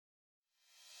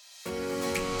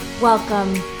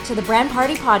Welcome to the Brand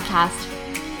Party Podcast.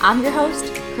 I'm your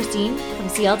host, Christine from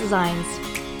CL Designs.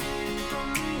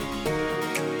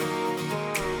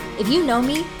 If you know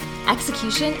me,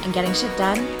 execution and getting shit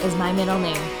done is my middle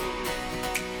name.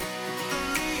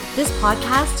 This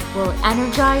podcast will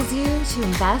energize you to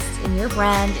invest in your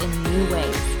brand in new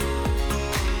ways.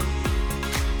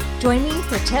 Join me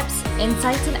for tips,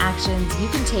 insights, and actions you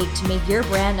can take to make your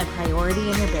brand a priority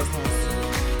in your business.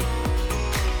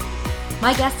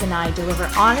 My guests and I deliver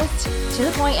honest,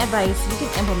 to-the-point advice you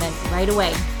can implement right away.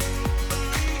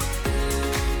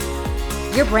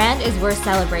 Your brand is worth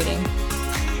celebrating.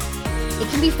 It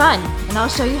can be fun, and I'll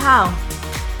show you how.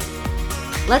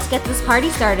 Let's get this party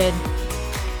started.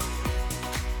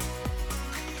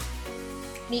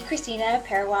 Meet Christina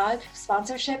Perwag,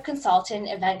 sponsorship consultant,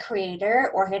 event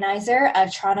creator, organizer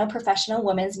of Toronto Professional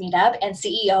Women's Meetup, and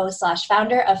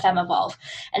CEO/founder of FemEvolve,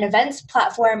 an events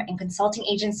platform and consulting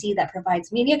agency that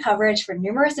provides media coverage for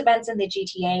numerous events in the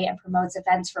GTA and promotes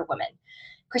events for women.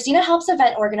 Christina helps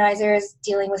event organizers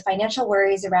dealing with financial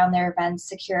worries around their events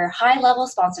secure high-level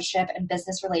sponsorship and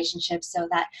business relationships so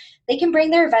that they can bring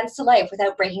their events to life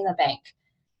without breaking the bank.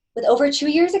 With over 2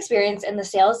 years experience in the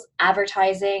sales,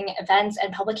 advertising, events,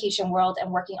 and publication world and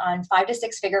working on 5 to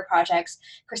 6 figure projects,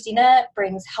 Christina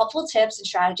brings helpful tips and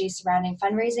strategies surrounding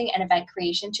fundraising and event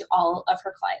creation to all of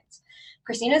her clients.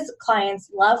 Christina's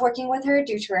clients love working with her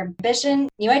due to her ambition,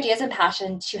 new ideas, and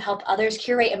passion to help others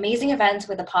curate amazing events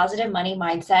with a positive money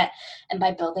mindset and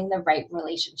by building the right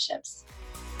relationships.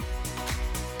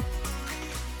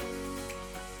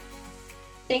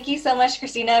 Thank you so much,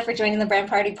 Christina, for joining the Brand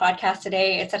Party Podcast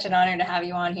today. It's such an honor to have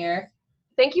you on here.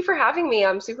 Thank you for having me.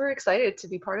 I'm super excited to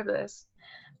be part of this.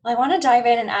 Well, I want to dive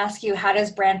in and ask you, how does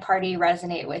Brand Party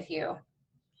resonate with you?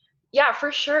 Yeah,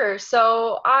 for sure.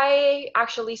 So I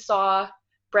actually saw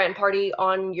Brand Party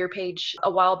on your page a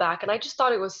while back, and I just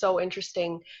thought it was so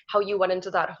interesting how you went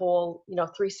into that whole,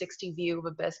 360 view of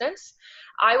a business.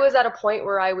 I was at a point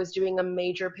where I was doing a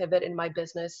major pivot in my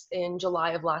business in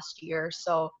July of last year.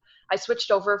 So I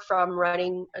switched over from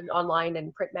running an online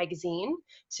and print magazine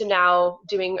to now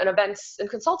doing an events and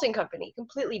consulting company,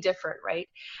 completely different, right?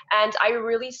 And I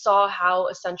really saw how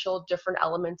essential different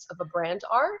elements of a brand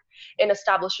are in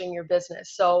establishing your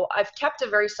business. So I've kept a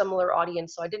very similar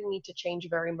audience, so I didn't need to change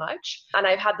very much. And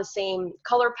I've had the same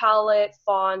color palette,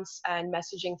 fonts, and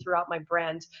messaging throughout my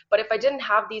brand. But if I didn't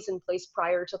have these in place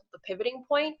prior to the pivoting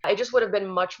point, it just would have been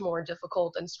much more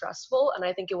difficult and stressful. And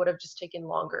I think it would have just taken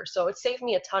longer. So it saved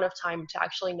me a ton of time to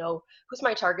actually know who's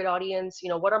my target audience,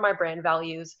 what are my brand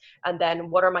values, and then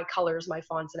what are my colors, my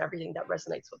fonts, and everything that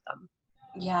resonates with them.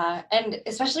 Yeah, and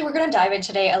especially we're going to dive in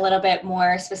today a little bit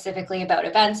more specifically about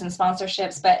events and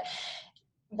sponsorships, but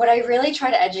what I really try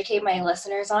to educate my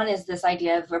listeners on is this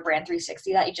idea of a brand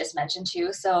 360 that you just mentioned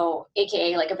too. So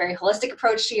AKA like a very holistic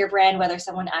approach to your brand, whether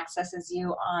someone accesses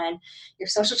you on your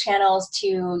social channels,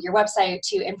 to your website,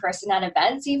 to in person at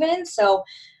events even. So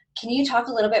can you talk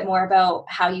a little bit more about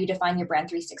how you define your brand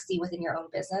 360 within your own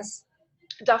business?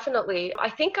 Definitely. I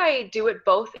think I do it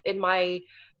both in my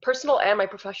personal and my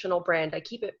professional brand. I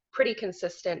keep it pretty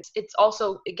consistent. It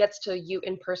gets to you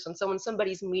in person. So when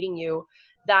somebody's meeting you,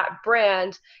 that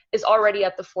brand is already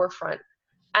at the forefront.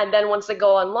 And then once they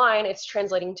go online, it's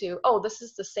translating to, oh, this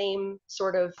is the same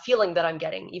sort of feeling that I'm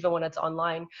getting, even when it's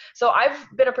online. So I've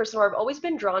been a person where I've always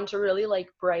been drawn to really like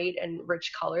bright and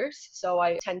rich colors. So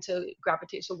I tend to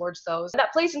gravitate towards those. And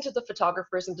that plays into the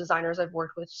photographers and designers I've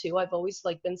worked with too. I've always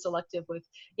been selective with,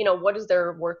 what is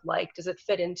their work like? Does it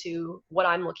fit into what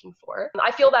I'm looking for?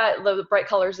 I feel that the bright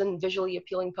colors and visually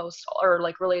appealing posts are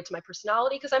related to my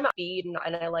personality because I'm upbeat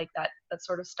and I like that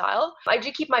sort of style. I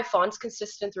do keep my fonts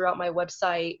consistent throughout my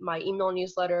website, my email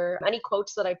newsletter, any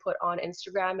quotes that I put on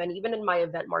Instagram, and even in my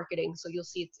event marketing. So you'll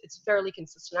see it's fairly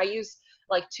consistent. I use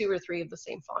 2 or 3 of the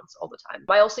same fonts all the time.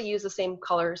 I also use the same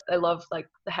colors. I love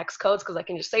the hex codes because I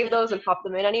can just save those and pop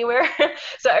them in anywhere.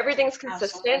 So everything's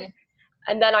consistent. Absolutely.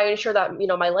 And then I ensure that,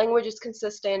 my language is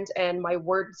consistent and my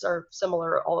words are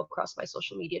similar all across my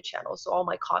social media channels. So all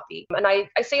my copy. And I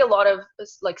say a lot of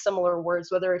similar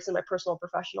words, whether it's in my personal or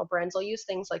professional brands. I'll use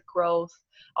things like growth,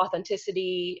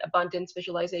 authenticity, abundance,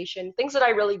 visualization, things that I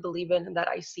really believe in and that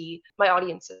I see my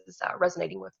audiences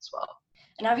resonating with as well.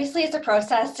 And obviously it's a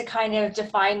process to kind of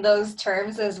define those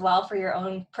terms as well for your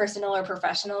own personal or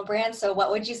professional brand. So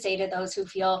what would you say to those who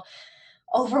feel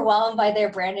overwhelmed by their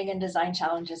branding and design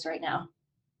challenges right now?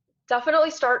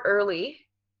 Definitely start early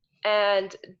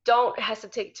and don't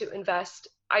hesitate to invest.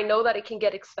 I know that it can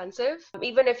get expensive.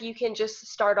 Even if you can just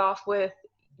start off with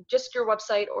just your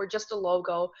website or just a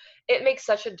logo, it makes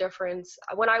such a difference.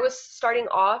 When I was starting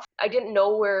off, I didn't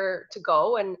know where to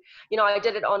go. And, I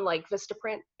did it on like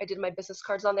Vistaprint. I did my business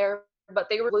cards on there, but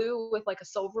they were blue with like a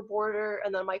silver border.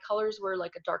 And then my colors were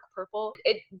like a dark purple.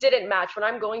 It didn't match. When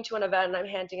I'm going to an event and I'm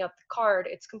handing out the card,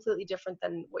 it's completely different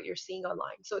than what you're seeing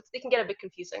online. So they can get a bit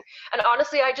confusing. And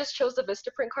honestly, I just chose the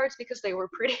Vistaprint cards because they were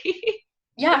pretty.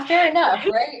 Yeah, fair enough,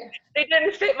 right? They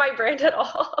didn't fit my brand at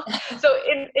all. So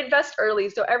invest early.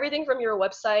 So everything from your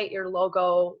website, your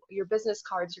logo, your business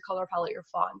cards, your color palette, your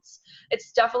fonts,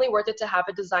 it's definitely worth it to have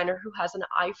a designer who has an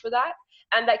eye for that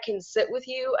and that can sit with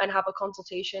you and have a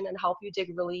consultation and help you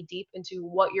dig really deep into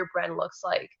what your brand looks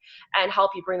like and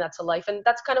help you bring that to life. And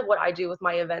that's kind of what I do with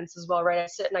my events as well, right? I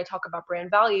sit and I talk about brand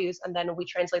values and then we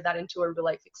translate that into a real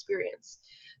life experience.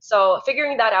 So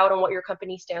figuring that out on what your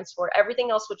company stands for,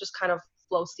 everything else would just kind of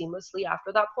flow seamlessly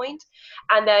after that point.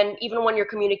 And then even when you're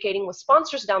communicating with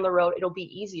sponsors down the road, it'll be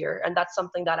easier. And that's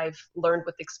something that I've learned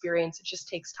with experience. It just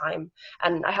takes time.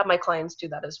 And I have my clients do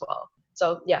that as well.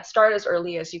 So yeah, start as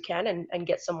early as you can and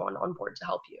get someone on board to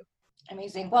help you.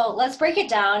 Amazing. Well, let's break it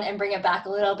down and bring it back a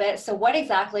little bit. So what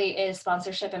exactly is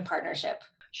sponsorship and partnership?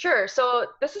 Sure. So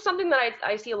this is something that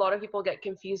I see a lot of people get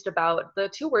confused about. The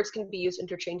two words can be used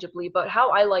interchangeably, but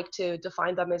how I like to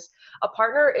define them is a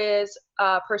partner is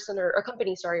a person or a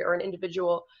company, or an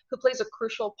individual who plays a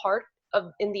crucial part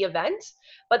in the event,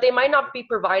 but they might not be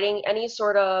providing any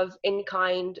sort of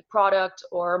in-kind product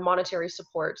or monetary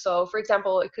support. So for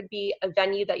example, it could be a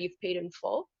venue that you've paid in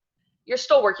full. You're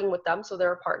still working with them, so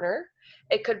they're a partner.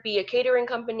 It could be a catering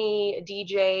company, a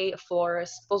DJ, a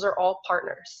florist. Those are all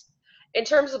partners. In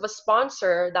terms of a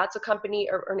sponsor, that's a company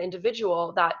or an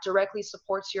individual that directly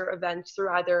supports your event through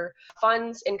either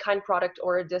funds, in-kind product,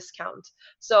 or a discount.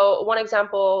 So one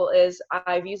example is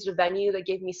I've used a venue that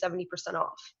gave me 70%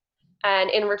 off.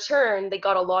 And in return, they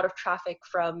got a lot of traffic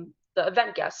from the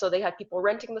event guests. So they had people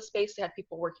renting the space, they had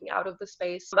people working out of the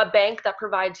space. A bank that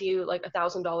provides you like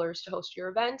 $1,000 to host your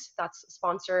event, that's a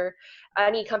sponsor.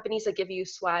 Any companies that give you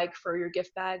swag for your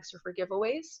gift bags or for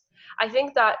giveaways. I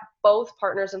think that both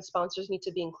partners and sponsors need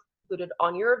to be included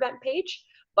on your event page.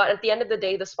 But at the end of the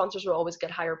day, the sponsors will always get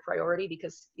higher priority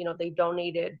because, they've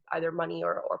donated either money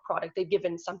or product. They've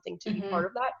given something to be part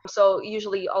of that. So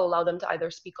usually I'll allow them to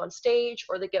either speak on stage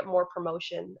or they get more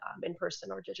promotion in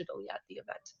person or digitally at the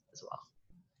event as well.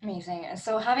 Amazing. And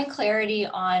so having clarity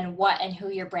on what and who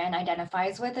your brand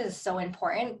identifies with is so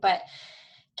important, but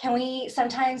can we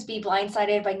sometimes be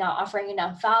blindsided by not offering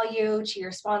enough value to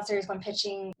your sponsors when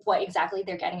pitching what exactly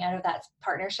they're getting out of that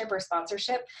partnership or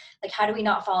sponsorship? Like, how do we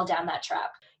not fall down that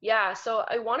trap? Yeah, so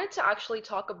I wanted to actually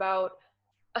talk about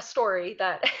a story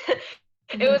that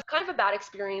it was kind of a bad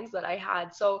experience that I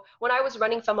had. So when I was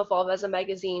running Femme Evolve as a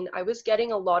magazine, I was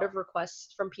getting a lot of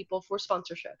requests from people for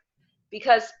sponsorship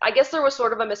because I guess there was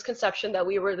sort of a misconception that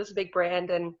we were this big brand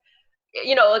and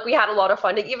like we had a lot of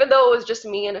funding, even though it was just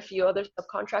me and a few other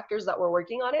subcontractors that were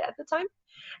working on it at the time.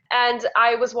 And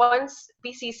I was once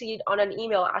BCC'd on an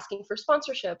email asking for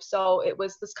sponsorship. So it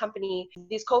was this company,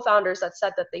 these co-founders that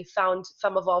said that they found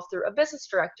Femme Evolve through a business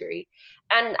directory.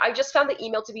 And I just found the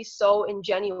email to be so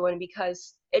ingenuine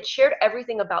because it shared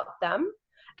everything about them,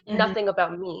 nothing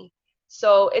about me.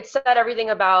 So it said everything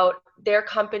about their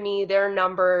company, their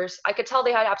numbers. I could tell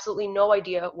they had absolutely no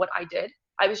idea what I did.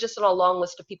 I was just on a long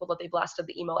list of people that they blasted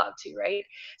the email out to, right?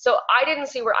 So I didn't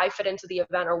see where I fit into the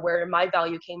event or where my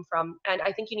value came from. And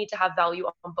I think you need to have value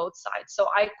on both sides. So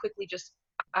I quickly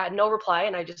I had no reply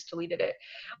and I just deleted it,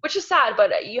 which is sad,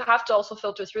 but you have to also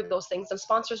filter through those things and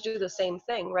sponsors do the same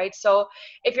thing, right? So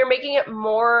if you're making it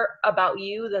more about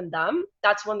you than them,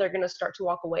 that's when they're going to start to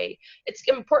walk away. It's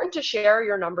important to share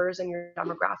your numbers and your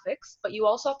demographics, but you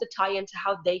also have to tie into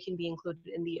how they can be included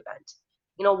in the event.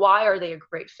 Why are they a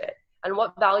great fit? And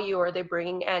what value are they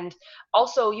bringing? And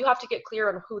also you have to get clear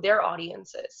on who their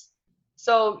audience is.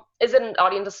 So is it an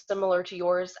audience similar to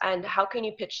yours? And how can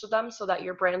you pitch to them so that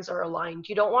your brands are aligned?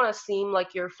 You don't want to seem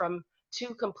like you're from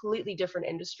two completely different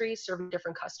industries serving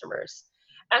different customers.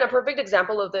 And a perfect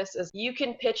example of this is you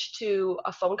can pitch to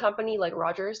a phone company like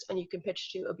Rogers and you can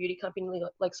pitch to a beauty company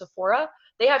like Sephora.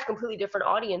 They have completely different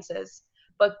audiences,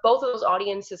 but both of those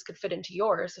audiences could fit into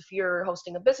yours if you're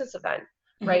hosting a business event,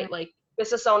 right? Like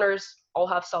business owners all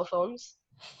have cell phones,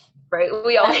 right?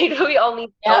 We all need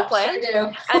phone plans.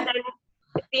 Sure And then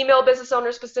female business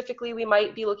owners specifically, we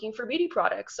might be looking for beauty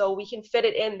products. So we can fit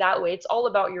it in that way. It's all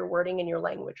about your wording and your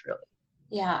language, really.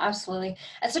 Yeah, absolutely.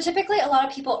 And so typically a lot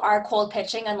of people are cold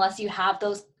pitching unless you have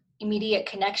those immediate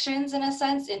connections in a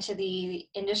sense into the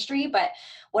industry. But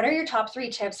what are your top 3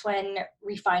 tips when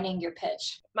refining your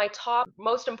pitch? My top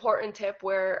most important tip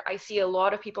where I see a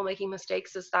lot of people making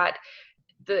mistakes is that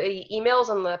the emails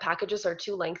and the packages are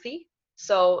too lengthy.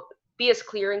 So be as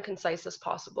clear and concise as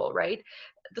possible, right?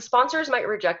 The sponsors might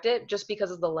reject it just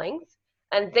because of the length.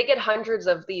 And they get hundreds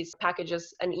of these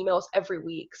packages and emails every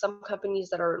week. Some companies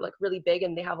that are like really big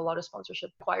and they have a lot of sponsorship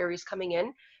inquiries coming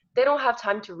in, they don't have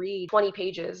time to read 20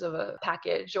 pages of a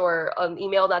package or an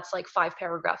email that's like 5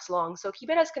 paragraphs long. So keep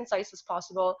it as concise as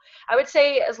possible. I would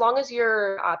say as long as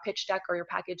your pitch deck or your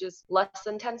package is less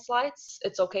than 10 slides,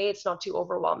 it's okay. It's not too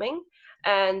overwhelming.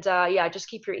 And yeah, just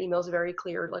keep your emails very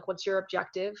clear. Like, what's your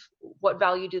objective? What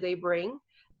value do they bring?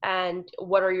 And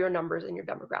what are your numbers and your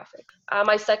demographic?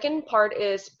 My second part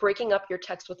is breaking up your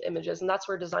text with images, and that's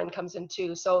where design comes in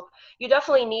too. So you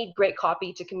definitely need great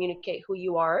copy to communicate who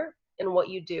you are and what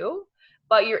you do,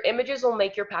 but your images will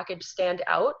make your package stand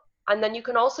out. And then you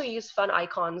can also use fun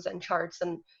icons and charts.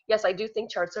 And yes, I do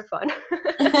think charts are fun.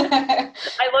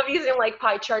 I love using like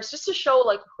pie charts just to show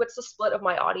like what's the split of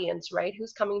my audience, right?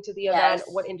 Who's coming to the event?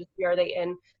 What industry are they in?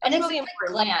 That's and it's really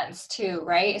important. Glance too,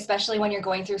 right? Especially when you're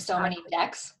going through so many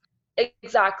decks.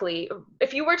 Exactly.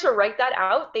 If you were to write that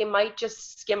out, they might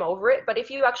just skim over it. But if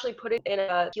you actually put it in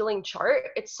a healing chart,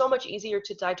 it's so much easier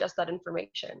to digest that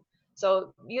information.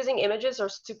 So using images are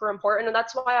super important. And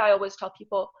that's why I always tell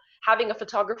people having a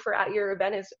photographer at your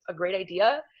event is a great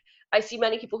idea. I see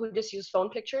many people who just use phone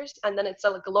pictures and then it's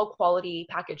like a low quality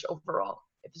package overall.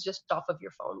 If it's just off of your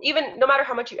phone, even no matter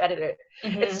how much you edit it,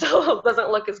 it still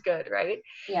doesn't look as good, right?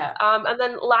 Yeah. And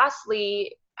then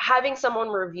lastly, having someone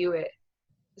review it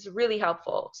is really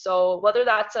helpful. So whether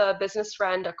that's a business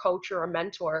friend, a coach, or a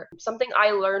mentor, something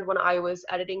I learned when I was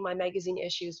editing my magazine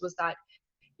issues was that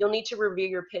you'll need to review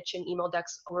your pitch and email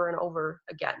decks over and over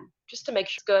again, just to make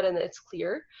sure it's good and it's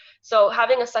clear. So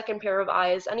having a second pair of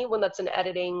eyes, anyone that's in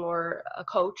editing or a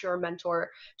coach or a mentor,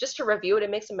 just to review it,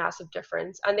 it makes a massive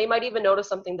difference. And they might even notice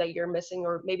something that you're missing,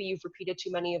 or maybe you've repeated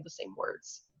too many of the same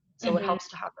words. So it helps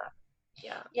to have that.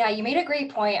 Yeah. Yeah, you made a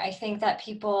great point. I think that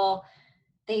people,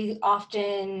 they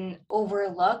often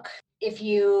overlook if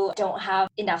you don't have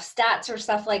enough stats or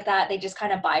stuff like that, they just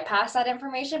kind of bypass that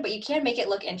information, but you can make it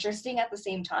look interesting at the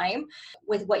same time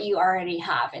with what you already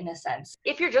have in a sense.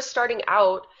 If you're just starting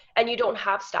out and you don't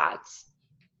have stats,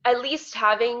 at least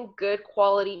having good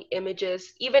quality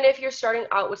images, even if you're starting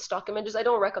out with stock images, I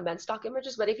don't recommend stock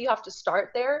images, but if you have to start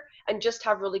there and just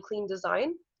have really clean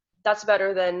design, that's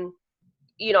better than,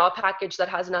 you know, a package that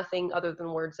has nothing other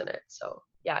than words in it. So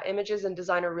yeah, images and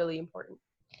design are really important.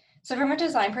 So from a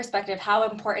design perspective, how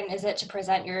important is it to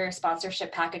present your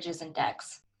sponsorship packages and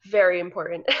decks? Very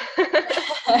important.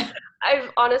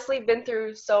 I've honestly been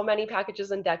through so many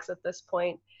packages and decks at this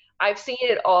point. I've seen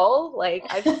it all. Like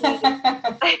I've seen,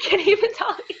 I can't even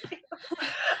tell you.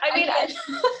 I mean,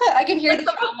 I can hear the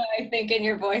drama, I think, in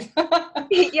your voice.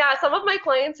 Yeah, some of my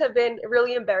clients have been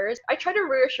really embarrassed. I try to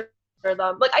reassure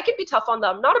them. Like I can be tough on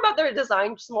them, not about their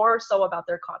design, just more so about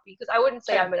their copy, because I wouldn't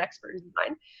say I'm an expert in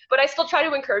design, but I still try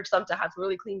to encourage them to have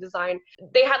really clean design.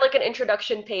 They had like an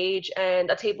introduction page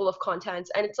and a table of contents,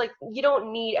 and it's like, you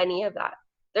don't need any of that.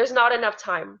 There's not enough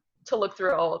time to look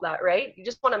through all of that, right? You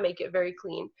just want to make it very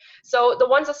clean. So the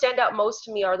ones that stand out most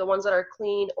to me are the ones that are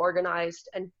clean, organized,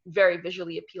 and very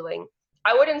visually appealing.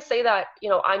 I wouldn't say that,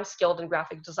 you know, I'm skilled in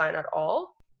graphic design at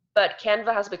all, but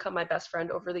Canva has become my best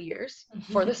friend over the years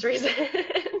for this reason.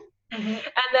 And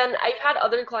then I've had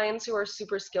other clients who are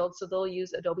super skilled, so they'll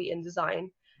use Adobe InDesign,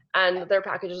 and their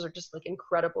packages are just like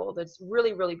incredible. There's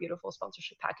really, really beautiful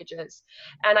sponsorship packages.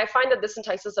 And I find that this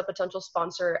entices a potential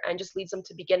sponsor and just leads them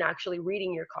to begin actually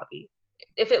reading your copy.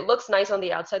 If it looks nice on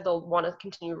the outside, they'll want to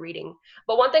continue reading.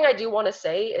 But one thing I do want to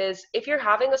say is if you're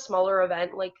having a smaller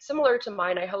event, like similar to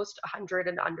mine, I host 100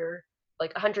 and under,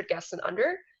 like 100 guests and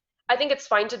under, I think it's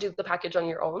fine to do the package on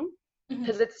your own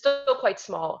because it's still quite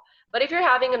small. But if you're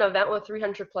having an event with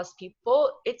 300 plus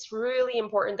people, it's really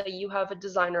important that you have a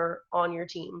designer on your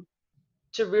team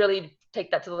to really take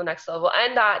that to the next level,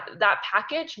 and that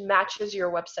package matches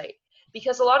your website.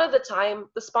 Because a lot of the time,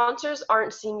 the sponsors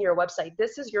aren't seeing your website.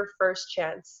 This is your first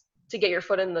chance to get your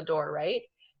foot in the door, right?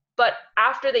 But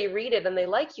after they read it and they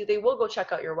like you, they will go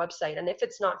check out your website. And if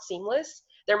it's not seamless,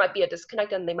 there might be a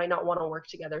disconnect and they might not want to work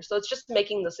together. So it's just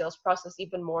making the sales process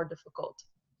even more difficult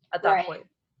at that point.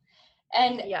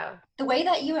 And the way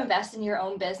that you invest in your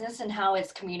own business and how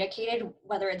it's communicated,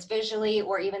 whether it's visually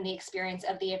or even the experience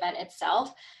of the event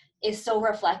itself, is so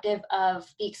reflective of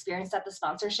the experience that the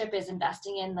sponsorship is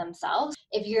investing in themselves.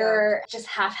 If you're just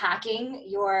half hacking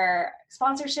your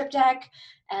sponsorship deck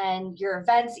and your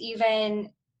events even,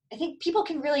 I think people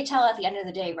can really tell at the end of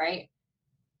the day, right?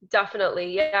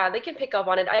 Definitely. Yeah, they can pick up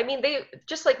on it. I mean, they,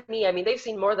 just like me, I mean, they've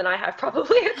seen more than I have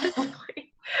probably at this point.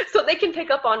 So they can pick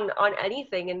up on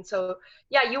anything. And so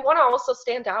yeah, you want to also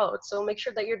stand out, so make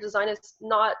sure that your design is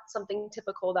not something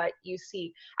typical that you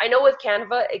see. I know with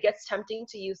Canva it gets tempting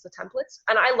to use the templates,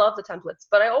 and I love the templates,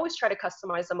 but I always try to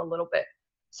customize them a little bit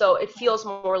so it feels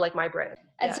more like my brand.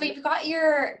 And so you've got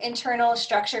your internal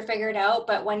structure figured out,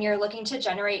 but when you're looking to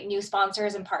generate new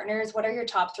sponsors and partners, what are your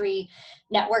top 3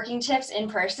 networking tips in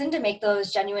person to make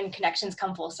those genuine connections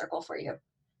come full circle for you?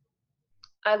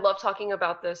 I love talking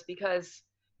about this because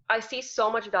I see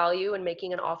so much value in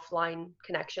making an offline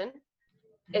connection.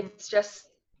 It's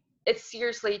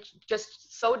seriously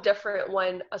just so different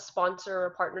when a sponsor or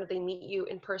partner, they meet you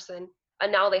in person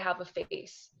and now they have a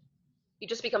face. You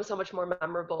just become so much more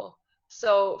memorable.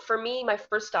 So for me, my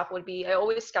first step would be, I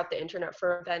always scout the internet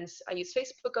for events. I use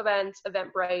Facebook events,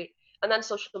 Eventbrite, and then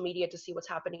social media to see what's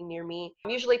happening near me.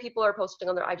 Usually people are posting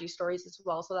on their IG stories as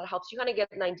well, so that helps you kind of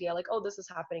get an idea like, oh, this is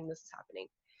happening, this is happening.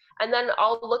 And then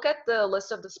I'll look at the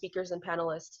list of the speakers and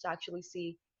panelists to actually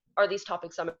see, are these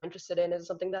topics I'm interested in? Is it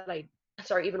something that I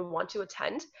even want to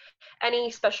attend? Any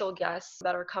special guests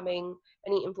that are coming,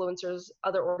 any influencers,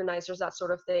 other organizers, that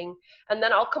sort of thing. And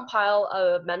then I'll compile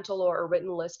a mental or a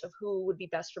written list of who would be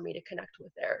best for me to connect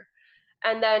with there.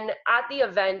 And then at the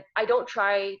event, I don't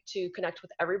try to connect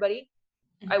with everybody.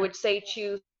 I would say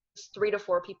choose 3 to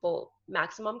 4 people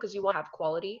maximum, because you want to have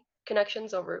quality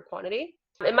connections over quantity.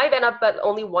 It might end up that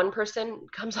only one person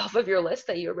comes off of your list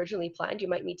that you originally planned. You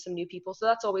might meet some new people, so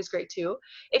that's always great too.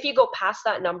 If you go past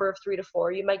that number of 3 to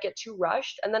 4, you might get too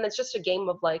rushed, and then it's just a game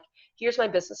of like, here's my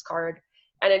business card,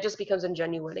 and it just becomes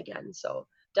ingenuine again. So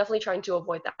definitely trying to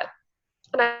avoid that.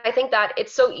 And I think that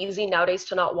it's so easy nowadays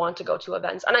to not want to go to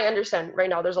events. And I understand right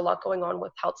now there's a lot going on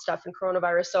with health stuff and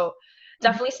coronavirus. So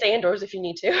definitely stay indoors if you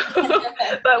need to.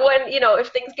 But when, if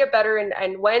things get better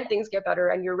and when things get better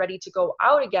and you're ready to go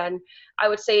out again, I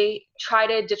would say try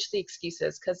to ditch the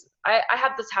excuses. Because I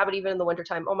have this habit even in the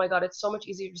wintertime. Oh my God, it's so much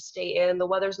easier to stay in. The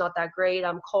weather's not that great.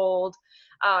 I'm cold.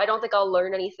 I don't think I'll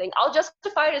learn anything. I'll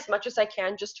justify it as much as I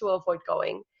can just to avoid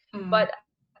going. But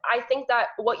I think that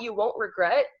what you won't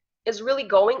regret is really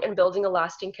going and building a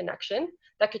lasting connection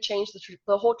that could change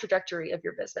the whole trajectory of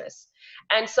your business.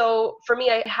 And so for me,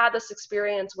 I had this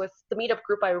experience with the meetup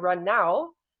group I run now.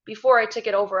 Before I took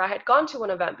it over, I had gone to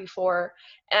an event before,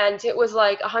 and it was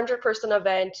like 100-person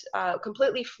event,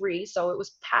 completely free. So it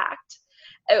was packed.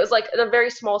 It was like in a very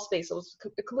small space. It was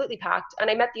completely packed. And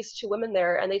I met these 2 women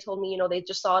there, and they told me, they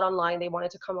just saw it online. They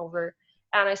wanted to come over.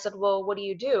 And I said, well, what do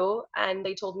you do? And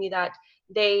they told me that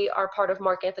they are part of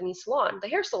Marc Anthony's salon, the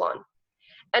hair salon.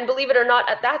 And believe it or not,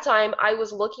 at that time, I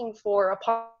was looking for a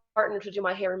partner to do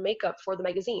my hair and makeup for the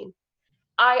magazine.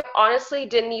 I honestly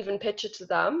didn't even pitch it to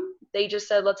them. They just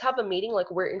said, let's have a meeting. Like,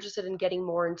 we're interested in getting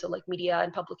more into like media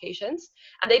and publications.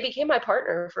 And they became my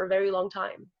partner for a very long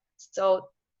time. So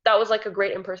that was like a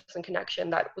great in-person connection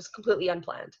that was completely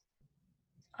unplanned.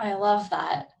 I love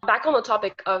that. Back on the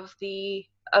topic of the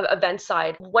event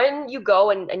side, when you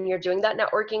go and you're doing that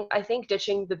networking, I think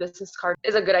ditching the business card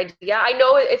is a good idea. I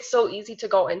know it's so easy to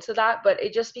go into that, but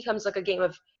it just becomes like a game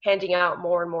of handing out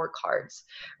more and more cards,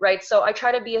 right? So I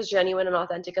try to be as genuine and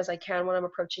authentic as I can when I'm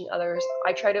approaching others.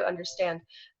 I try to understand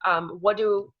what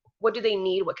do they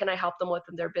need? What can I help them with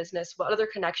in their business? What other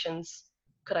connections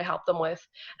could I help them with?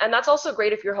 And that's also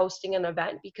great if you're hosting an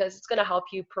event, because it's going to help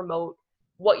you promote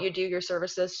what you do, your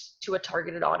services, to a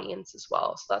targeted audience as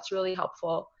well. So that's really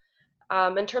helpful.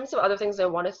 In terms of other things I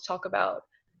wanted to talk about,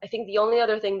 I think the only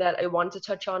other thing that I wanted to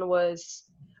touch on was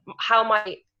how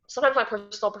sometimes my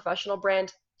personal professional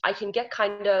brand, I can get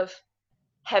kind of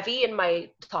heavy in my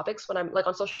topics when I'm like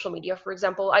on social media. For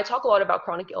example, I talk a lot about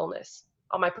chronic illness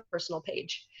on my personal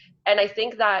page. And I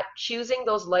think that choosing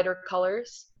those lighter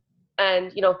colors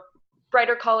and,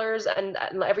 brighter colors and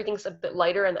everything's a bit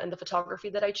lighter, and the photography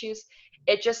that I choose,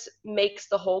 it just makes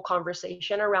the whole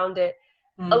conversation around it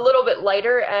a little bit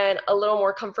lighter and a little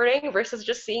more comforting versus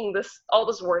just seeing all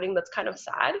this wording that's kind of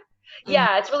sad.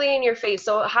 Yeah, it's really in your face.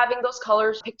 So having those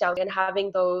colors picked out and having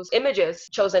those images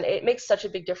chosen, it makes such a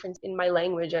big difference in my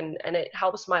language, and it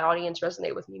helps my audience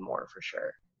resonate with me more, for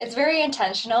sure. It's very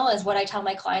intentional, is what I tell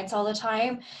my clients all the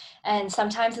time. And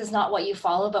sometimes it's not what you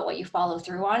follow, but what you follow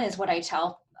through on is what I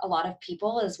tell a lot of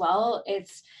people as well.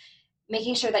 It's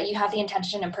making sure that you have the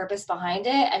intention and purpose behind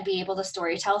it and be able to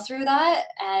storytell through that.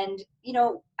 And,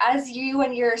 as you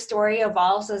and your story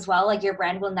evolves as well, like your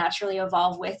brand will naturally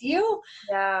evolve with you.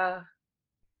 Yeah.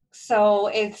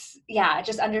 So it's,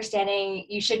 just understanding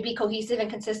you should be cohesive and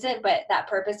consistent, but that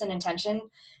purpose and intention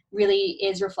really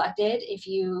is reflected if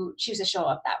you choose to show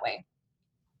up that way.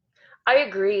 I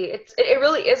agree. It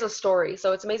really is a story.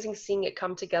 So it's amazing seeing it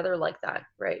come together like that,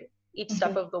 right? Each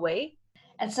step of the way.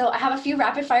 And so I have a few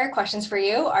rapid fire questions for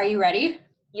you. Are you ready?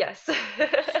 Yes.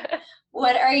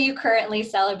 What are you currently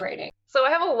celebrating? So I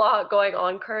have a lot going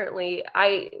on currently.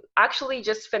 I actually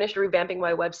just finished revamping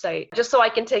my website just so I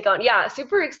can take on, yeah,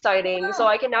 super exciting. So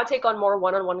I can now take on more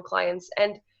one-on-one clients.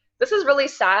 And this is really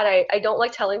sad. I don't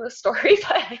like telling the story,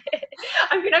 but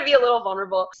I'm going to be a little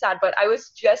vulnerable. Sad, but I was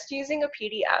just using a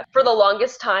PDF for the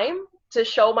longest time to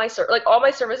show my, like all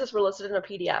my services were listed in a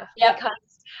PDF. Yep. Because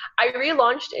I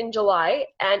relaunched in July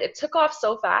and it took off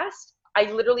so fast.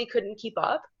 I literally couldn't keep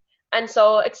up. And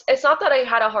so it's not that I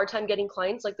had a hard time getting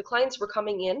clients, like the clients were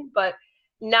coming in, but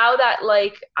now that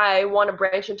like I want to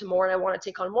branch into more and I want to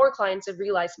take on more clients, I've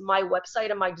realized my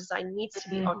website and my design needs to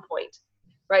be on point,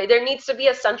 right? There needs to be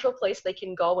a central place they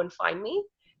can go and find me.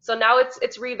 So now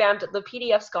it's revamped. The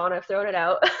PDF's gone. I've thrown it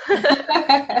out.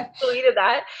 Deleted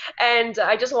that. And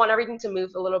I just want everything to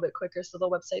move a little bit quicker so the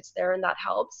website's there and that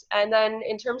helps. And then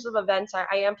in terms of events, I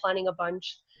am planning a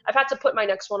bunch. I've had to put my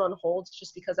next one on hold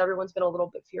just because everyone's been a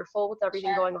little bit fearful with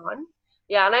everything going on.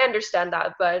 Yeah, and I understand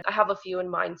that, but I have a few in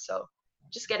mind. So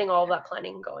just getting all of that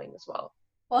planning going as well.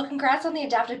 Well, congrats on the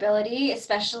adaptability,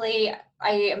 especially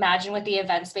I imagine with the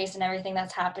event space and everything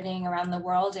that's happening around the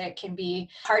world, it can be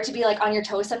hard to be like on your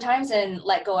toes sometimes and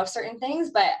let go of certain things,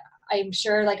 but I'm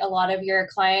sure like a lot of your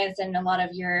clients and a lot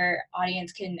of your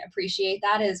audience can appreciate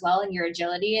that as well and your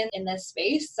agility in this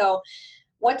space. So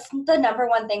what's the number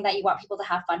one thing that you want people to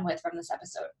have fun with from this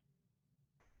episode?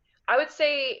 I would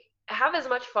say have as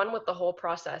much fun with the whole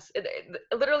process.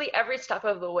 Literally every step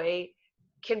of the way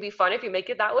can be fun if you make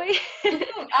it that way.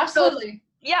 Absolutely. So,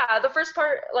 yeah, the first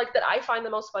part like that I find the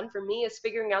most fun for me is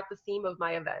figuring out the theme of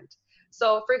my event.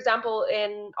 So for example,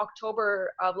 in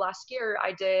October of last year,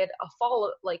 I did a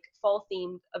fall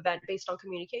themed event based on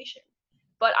communication.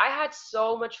 But I had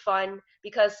so much fun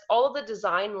because all of the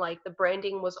design, like the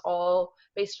branding was all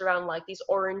based around like these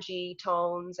orangey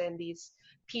tones and these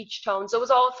peach tones. So it was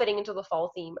all fitting into the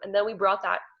fall theme. And then we brought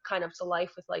that kind of to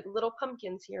life with like little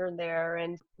pumpkins here and there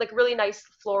and like really nice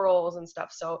florals and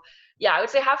stuff. So yeah, I would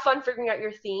say have fun figuring out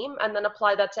your theme and then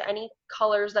apply that to any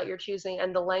colors that you're choosing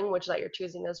and the language that you're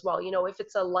choosing as well. You know, if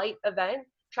it's a light event,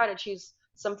 try to choose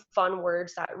some fun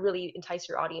words that really entice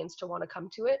your audience to want to come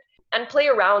to it. And play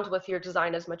around with your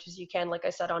design as much as you can. Like I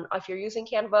said, if you're using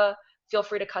Canva, feel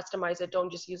free to customize it. Don't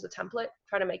just use the template.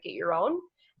 Try to make it your own.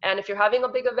 And if you're having a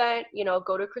big event, you know,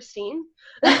 go to Christine.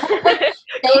 Go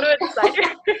to a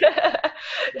designer.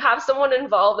 Have someone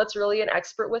involved that's really an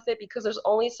expert with it because there's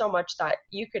only so much that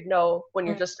you could know when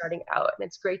you're just starting out. And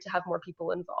it's great to have more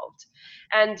people involved.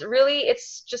 And really,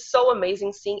 it's just so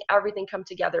amazing seeing everything come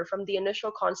together from the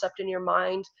initial concept in your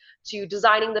mind to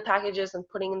designing the packages and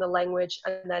putting in the language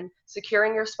and then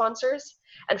securing your sponsors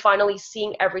and finally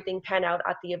seeing everything pan out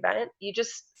at the event. You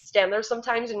just stand there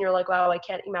sometimes and you're like, wow, I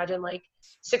can't imagine like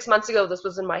 6 months ago this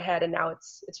was in my head and now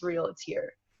it's real, it's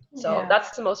here. So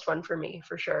that's the most fun for me,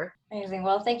 for sure. Amazing.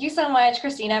 Well, thank you so much,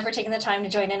 Christina, for taking the time to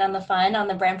join in on the fun on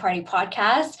the Brand Party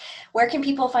podcast. Where can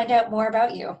people find out more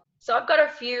about you? So I've got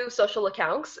a few social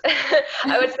accounts.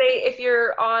 I would say if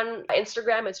you're on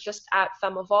Instagram, it's just at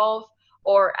FemEvolve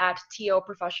or at TO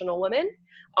Professional Women.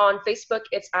 On Facebook,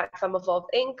 it's at FemEvolve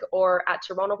Inc. or at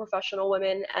Toronto Professional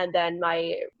Women. And then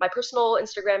my personal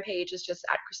Instagram page is just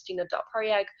at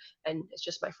Christina.Pariag, and it's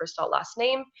just my first last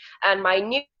name. And my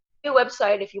new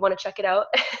website, if you want to check it out,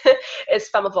 is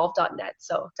femevolve.net.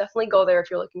 So definitely go there if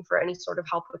you're looking for any sort of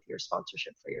help with your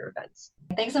sponsorship for your events.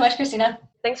 Thanks so much, Christina.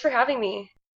 Thanks for having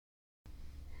me.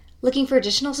 Looking for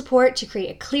additional support to create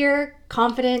a clear,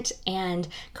 confident, and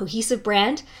cohesive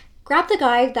brand? Grab the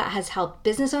guide that has helped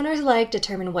business owners alike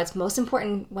determine what's most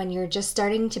important when you're just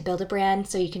starting to build a brand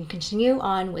so you can continue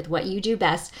on with what you do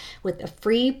best with a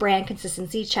free brand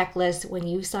consistency checklist when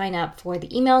you sign up for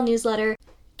the email newsletter.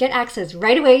 Get access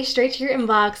right away straight to your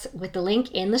inbox with the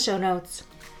link in the show notes.